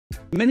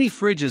Mini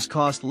fridges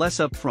cost less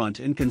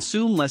upfront and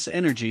consume less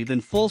energy than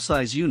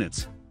full-size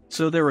units,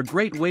 so they're a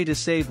great way to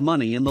save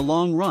money in the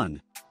long run.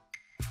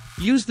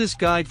 Use this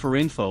guide for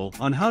info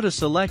on how to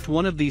select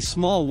one of these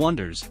small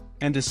wonders,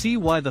 and to see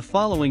why the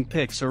following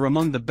picks are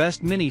among the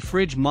best mini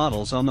fridge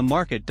models on the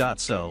market.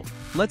 So,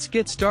 let's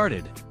get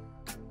started.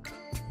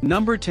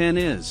 Number 10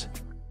 is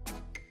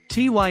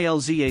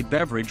EUHOMY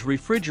Beverage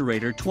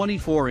Refrigerator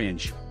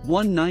 24-inch,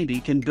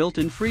 190 can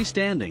built-in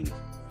freestanding.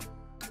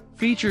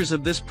 Features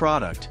of this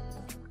product: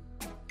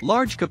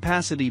 large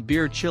capacity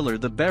beer chiller.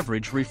 The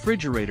beverage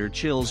refrigerator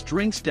chills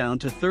drinks down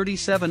to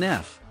 37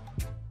 degrees.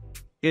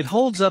 It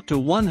holds up to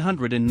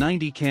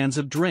 190 cans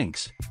of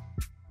drinks.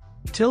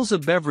 Tilsa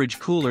Beverage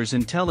Cooler's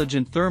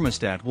intelligent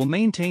thermostat will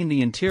maintain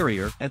the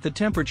interior at the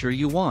temperature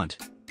you want.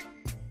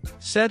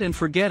 Set and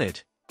forget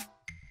it.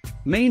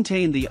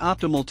 Maintain the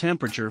optimal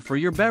temperature for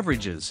your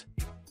beverages.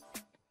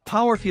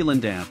 Powerful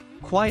and damp,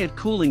 quiet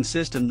cooling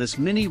system. This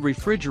mini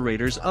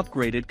refrigerator's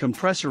upgraded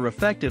compressor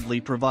effectively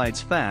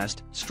provides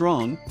fast,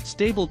 strong,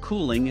 stable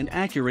cooling and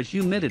accurate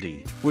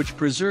humidity, which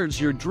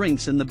preserves your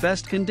drinks in the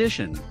best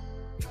condition.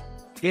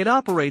 It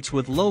operates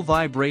with low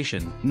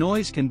vibration.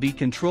 Noise can be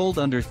controlled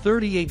under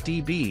 38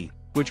 dB,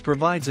 which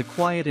provides a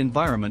quiet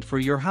environment for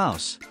your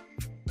house.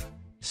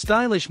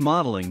 Stylish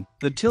modeling.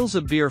 The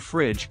Tilsa beer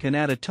fridge can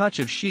add a touch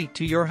of chic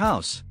to your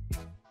house.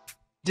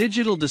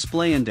 Digital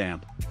display and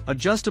damp,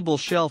 adjustable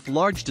shelf.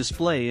 Large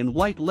display and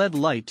white LED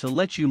light to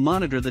let you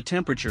monitor the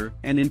temperature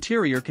and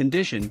interior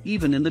condition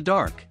even in the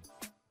dark.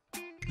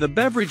 The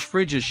beverage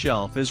fridge's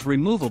shelf is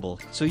removable,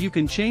 so you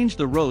can change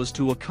the rows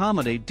to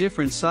accommodate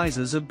different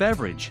sizes of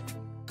beverage.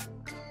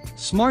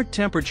 Smart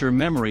temperature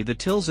memory. The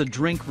Tilsa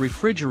drink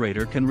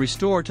refrigerator can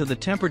restore to the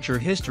temperature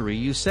history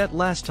you set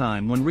last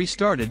time when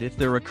restarted if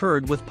there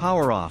occurred with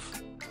power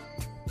off.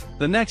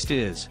 The next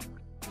is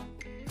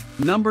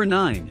number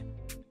 9.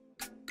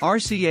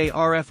 RCA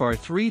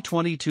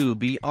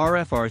RFR322B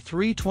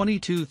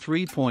RFR322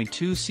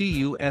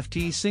 3.2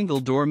 CUFT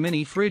single door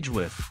mini fridge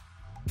with.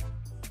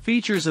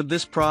 Features of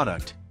this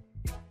product: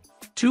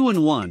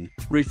 2-in-1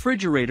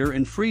 refrigerator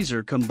and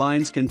freezer,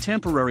 combines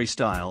contemporary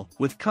style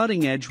with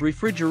cutting-edge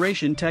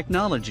refrigeration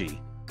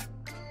technology.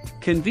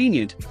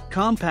 Convenient,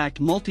 compact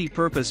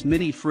multi-purpose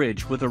mini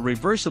fridge with a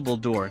reversible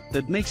door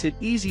that makes it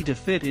easy to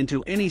fit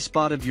into any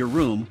spot of your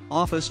room,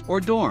 office or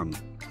dorm.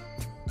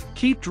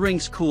 Keep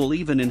drinks cool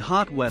even in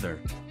hot weather.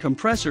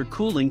 Compressor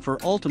cooling for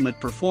ultimate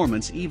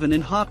performance even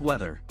in hot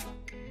weather.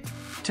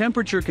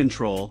 Temperature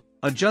control,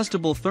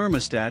 adjustable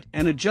thermostat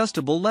and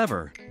adjustable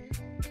lever.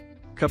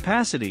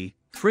 Capacity.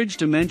 Fridge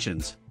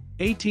dimensions: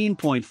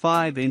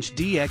 18.5-inch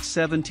dx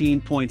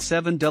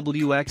 17.7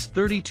 wx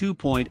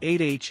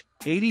 32.8h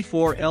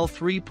 84L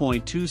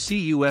 3.2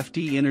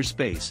 CUFT. Inner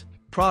space.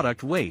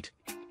 Product weight: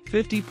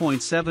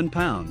 50.7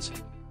 pounds.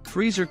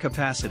 Freezer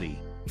capacity: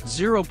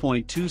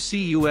 0.2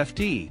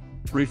 CUFT.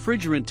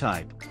 Refrigerant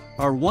type: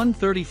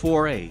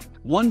 R134A,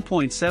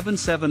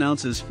 1.77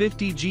 ounces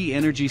 50G.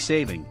 Energy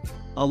saving: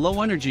 a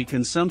low energy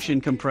consumption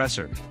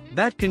compressor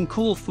that can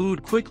cool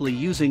food quickly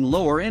using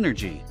lower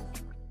energy.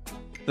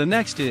 The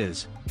next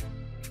is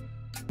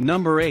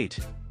number 8.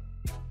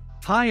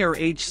 Haier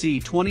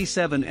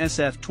HC27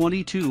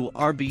 SF22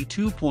 RB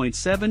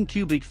 2.7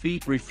 cubic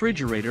feet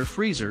refrigerator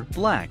freezer,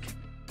 black.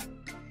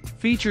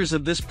 Features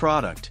of this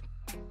product: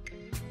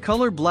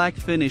 color black,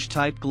 finish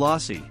type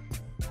glossy.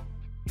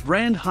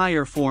 Brand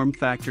Haier, form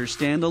factor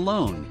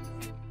standalone.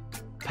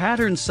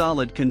 Pattern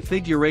solid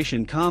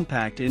configuration,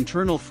 compact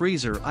internal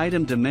freezer.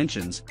 Item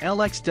dimensions: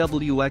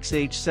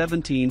 LXWXH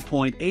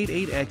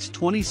 17.88x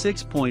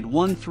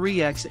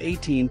 26.13x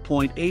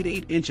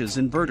 18.88 inches.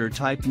 Inverter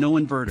type: no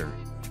inverter.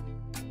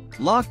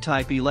 Lock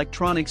type: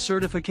 electronic.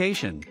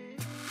 Certification.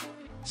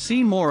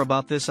 See more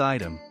about this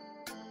item.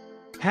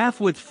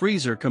 Half-width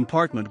freezer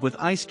compartment with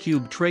ice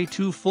cube tray.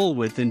 2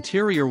 full-width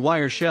interior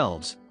wire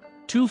shelves.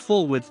 2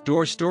 full-width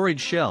door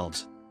storage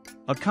shelves.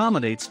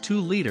 Accommodates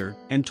 2-liter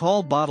and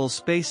tall bottles.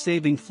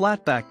 Space-saving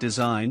flatback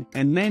design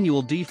and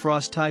manual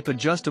defrost type.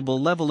 Adjustable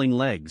leveling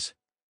legs.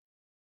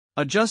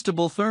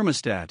 Adjustable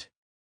thermostat.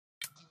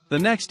 The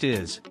next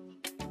is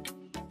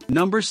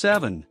number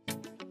 7.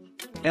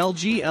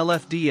 LG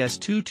LFDS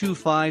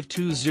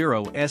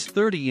 22520S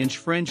 30-inch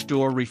French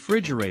door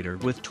refrigerator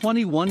with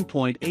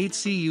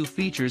 21.8 CU.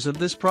 Features of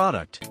this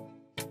product: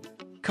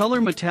 color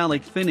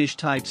metallic, finish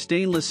type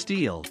stainless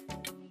steel.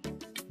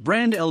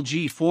 Brand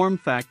LG, form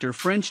factor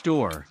French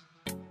door.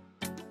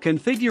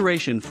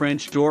 Configuration: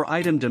 French door.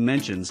 Item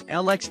dimensions: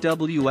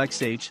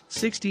 LXWXH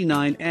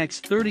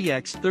 69x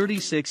 30x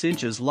 36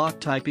 inches.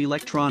 Lock type: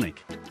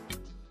 electronic.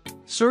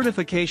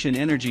 Certification: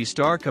 Energy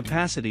Star.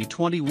 Capacity: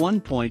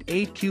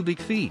 21.8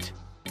 cubic feet.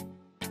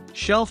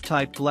 Shelf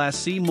type: glass.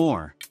 See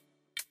more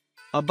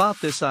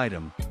about this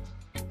item.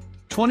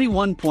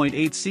 21.8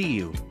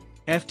 CU.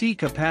 FT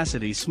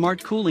capacity.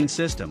 Smart cooling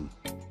system.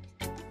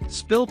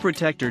 Spill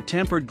protector,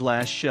 tempered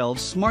glass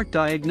shelves, smart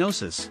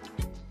diagnosis.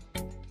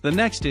 The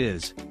next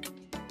is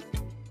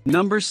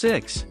number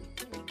 6.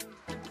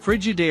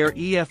 Frigidaire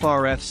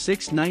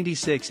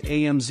EFRF696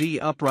 AMZ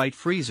Upright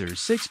Freezer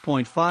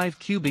 6.5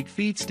 cubic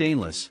feet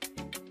stainless.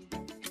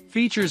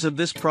 Features of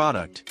this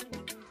product: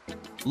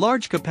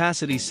 large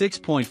capacity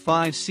 6.5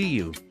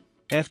 cu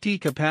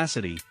FT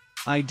capacity,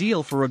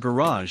 ideal for a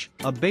garage,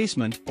 a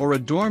basement, or a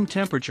dorm.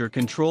 Temperature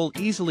control: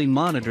 easily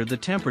monitor the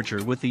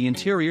temperature with the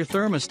interior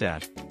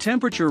thermostat.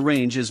 Temperature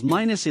range is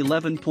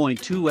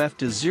 -11.2 F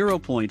to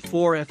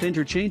 0.4 F.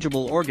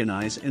 Interchangeable.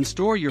 Organize and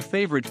store your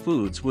favorite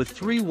foods with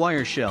 3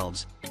 wire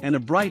shelves, and a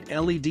bright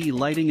LED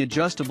lighting.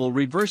 Adjustable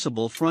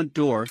reversible front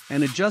door,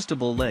 and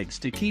adjustable legs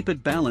to keep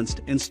it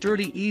balanced and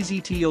sturdy.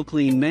 Easy to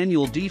clean.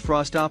 Manual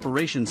defrost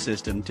operation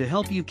system to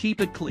help you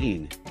keep it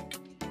clean.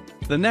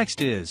 The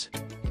next is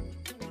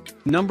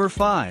number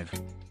 5.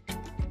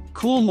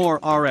 KoolMore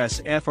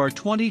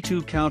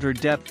RS-FR22 Counter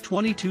Depth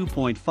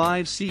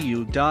 22.5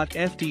 cu.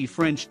 FT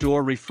French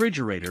Door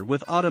Refrigerator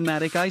with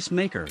Automatic Ice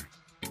Maker.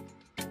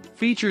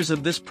 Features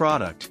of this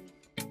product: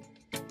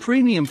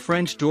 premium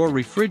French door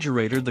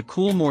refrigerator. The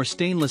KoolMore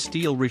stainless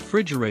steel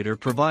refrigerator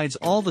provides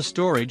all the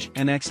storage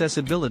and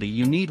accessibility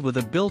you need with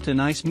a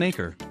built-in ice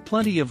maker,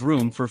 plenty of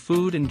room for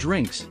food and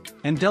drinks,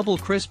 and double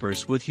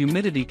crispers with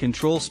humidity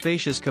control.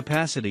 Spacious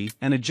capacity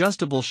and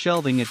adjustable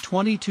shelving at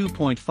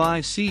 22.5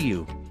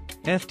 cu.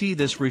 FT.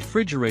 This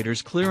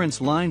refrigerator's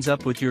clearance lines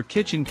up with your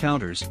kitchen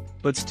counters,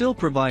 but still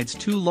provides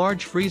 2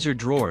 large freezer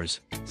drawers,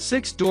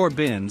 6 door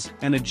bins,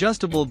 and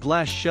adjustable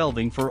glass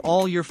shelving for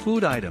all your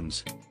food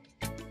items.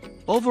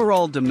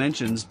 Overall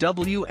dimensions: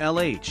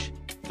 WLH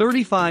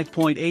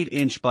 35.8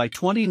 inch by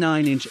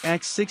 29 inch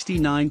x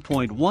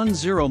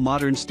 69.10.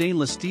 Modern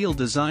stainless steel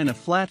design, a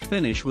flat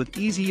finish with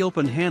easy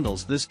open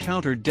handles. This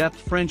counter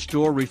depth French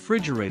door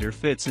refrigerator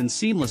fits in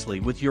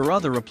seamlessly with your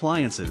other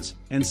appliances,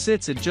 and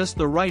sits at just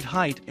the right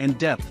height and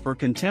depth for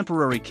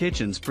contemporary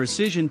kitchens.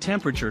 Precision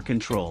temperature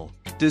control.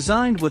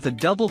 Designed with a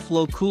double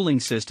flow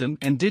cooling system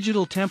and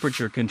digital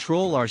temperature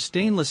control, our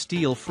stainless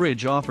steel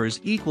fridge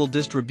offers equal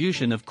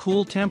distribution of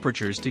cool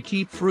temperatures to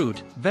keep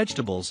fruit,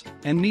 vegetables,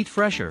 and meat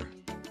fresher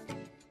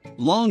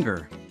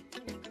longer.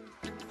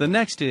 The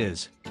next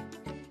is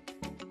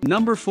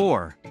number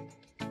 4.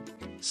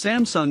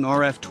 Samsung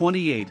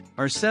RF28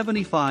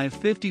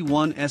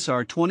 R7551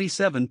 SR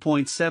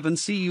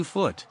 27.7 cu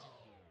foot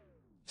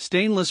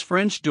stainless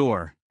French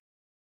door.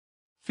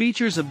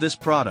 Features of this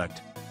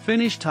product: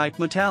 finish type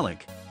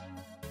metallic.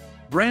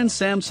 Brand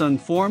Samsung.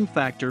 Form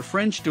factor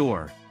French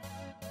door.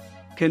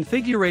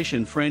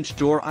 Configuration French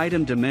door.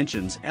 Item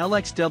dimensions: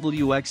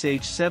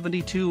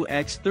 LXWXH72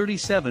 x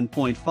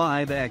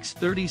 37.5 x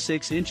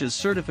 36 inches.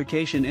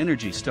 Certification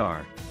Energy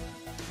Star.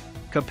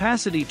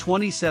 Capacity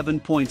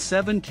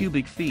 27.7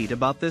 cubic feet.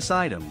 About this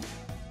item: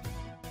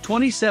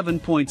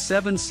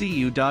 27.7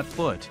 cu.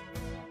 Foot.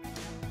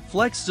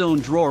 Flex Zone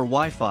drawer.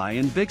 Wi-Fi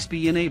and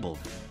Bixby enabled.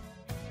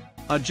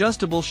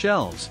 Adjustable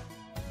shelves.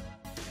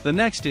 The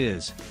next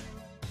is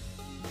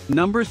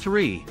number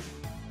 3.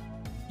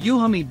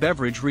 EUHOMY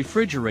Beverage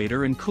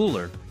Refrigerator and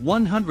Cooler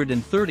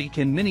 130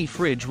 can mini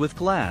fridge with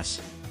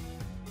glass.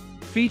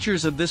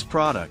 Features of this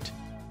product: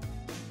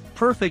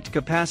 perfect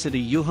capacity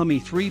EUHOMY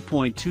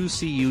 3.2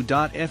 cu.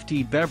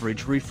 FT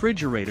beverage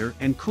refrigerator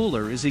and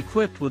cooler is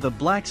equipped with a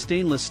black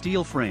stainless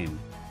steel frame,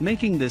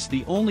 making this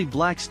the only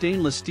black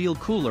stainless steel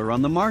cooler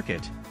on the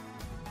market.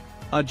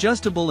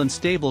 Adjustable and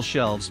stable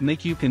shelves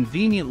make you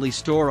conveniently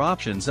store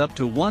options up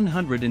to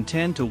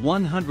 110 to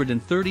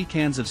 130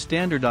 cans of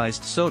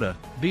standardized soda,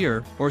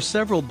 beer, or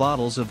several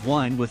bottles of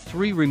wine with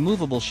 3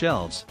 removable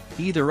shelves,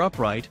 either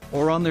upright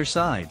or on their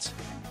sides.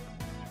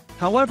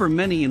 However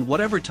many and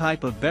whatever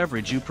type of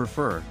beverage you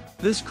prefer,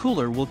 this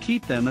cooler will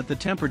keep them at the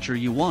temperature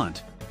you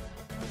want.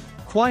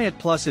 Quiet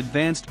Plus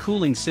advanced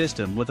cooling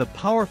system with a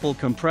powerful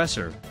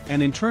compressor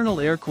and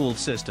internal air-cooled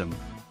system.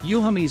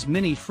 EUHOMY's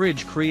mini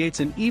fridge creates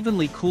an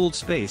evenly cooled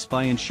space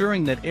by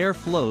ensuring that air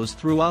flows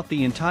throughout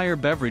the entire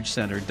beverage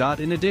center.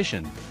 In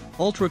addition,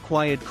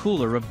 ultra-quiet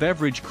cooler. A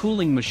beverage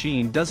cooling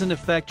machine doesn't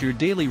affect your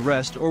daily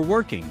rest or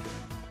working.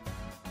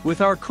 With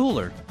our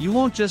cooler, you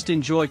won't just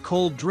enjoy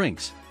cold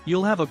drinks,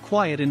 you'll have a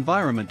quiet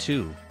environment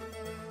too.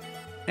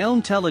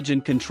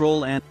 Intelligent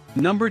control. And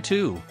number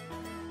 2.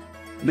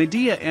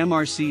 Midea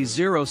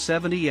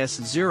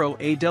MRC070S0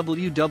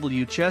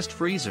 AWW chest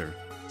freezer,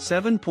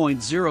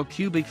 7.0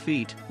 cubic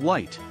feet,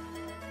 white.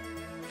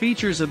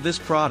 Features of this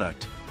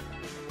product: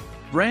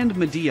 brand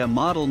Midea.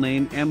 Model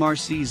name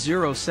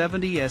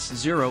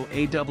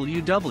MRC070S0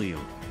 AWW.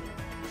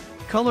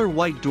 Color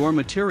white. Door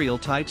material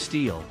type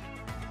steel.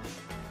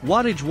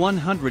 Wattage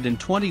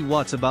 120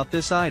 watts. About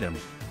this item: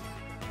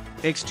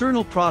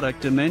 external product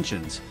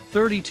dimensions: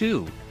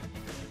 32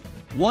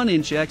 1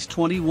 inch x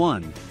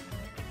 21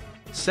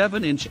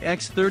 7 inch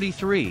x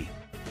 33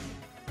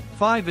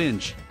 5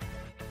 inch.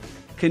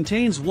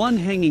 Contains 1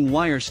 hanging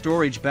wire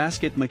storage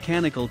basket.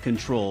 Mechanical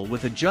control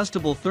with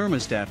adjustable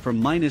thermostat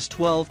from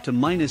 -12 to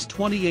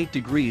 -28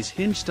 degrees.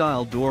 Hinge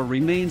style door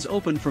remains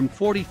open from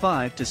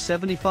 45 to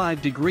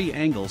 75 degree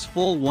angles.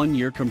 Full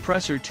 1-year.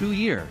 Compressor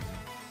 2-year.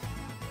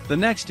 The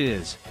next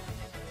is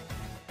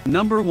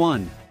number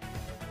 1.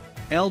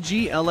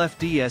 LG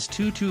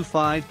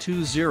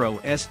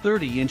LFDS22520S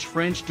 30-inch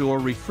French door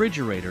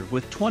refrigerator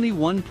with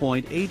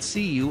 21.8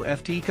 cu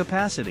FT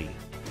capacity.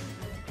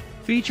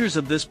 Features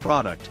of this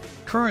product,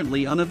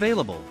 currently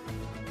unavailable.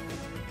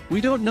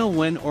 We don't know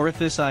when or if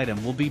this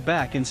item will be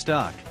back in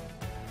stock.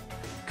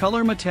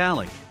 Color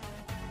metallic.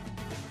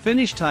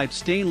 Finish type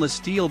stainless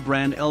steel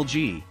brand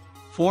LG.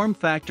 Form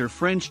factor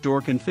French door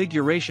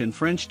configuration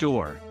French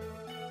door.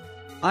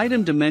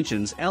 Item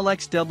dimensions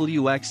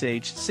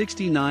LXWXH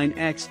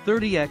 69x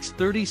 30x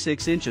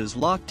 36 inches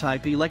lock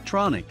type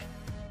electronic.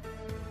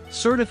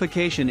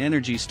 Certification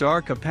Energy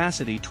Star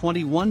capacity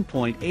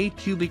 21.8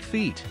 cubic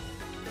feet.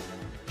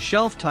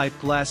 Shelf type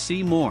glass.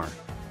 See more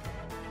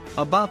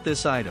about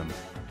this item.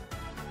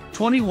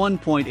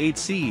 21.8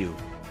 cu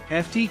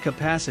FT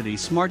capacity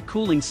smart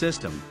cooling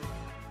system.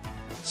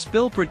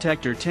 Spill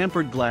protector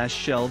tempered glass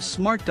shelves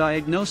smart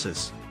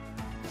diagnosis.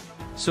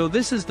 So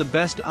this is the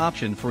best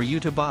option for you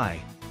to buy.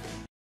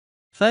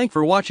 Thanks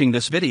for watching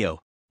this video.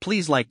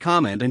 Please like,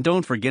 comment and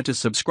don't forget to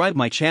subscribe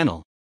my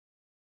channel.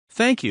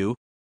 Thank you.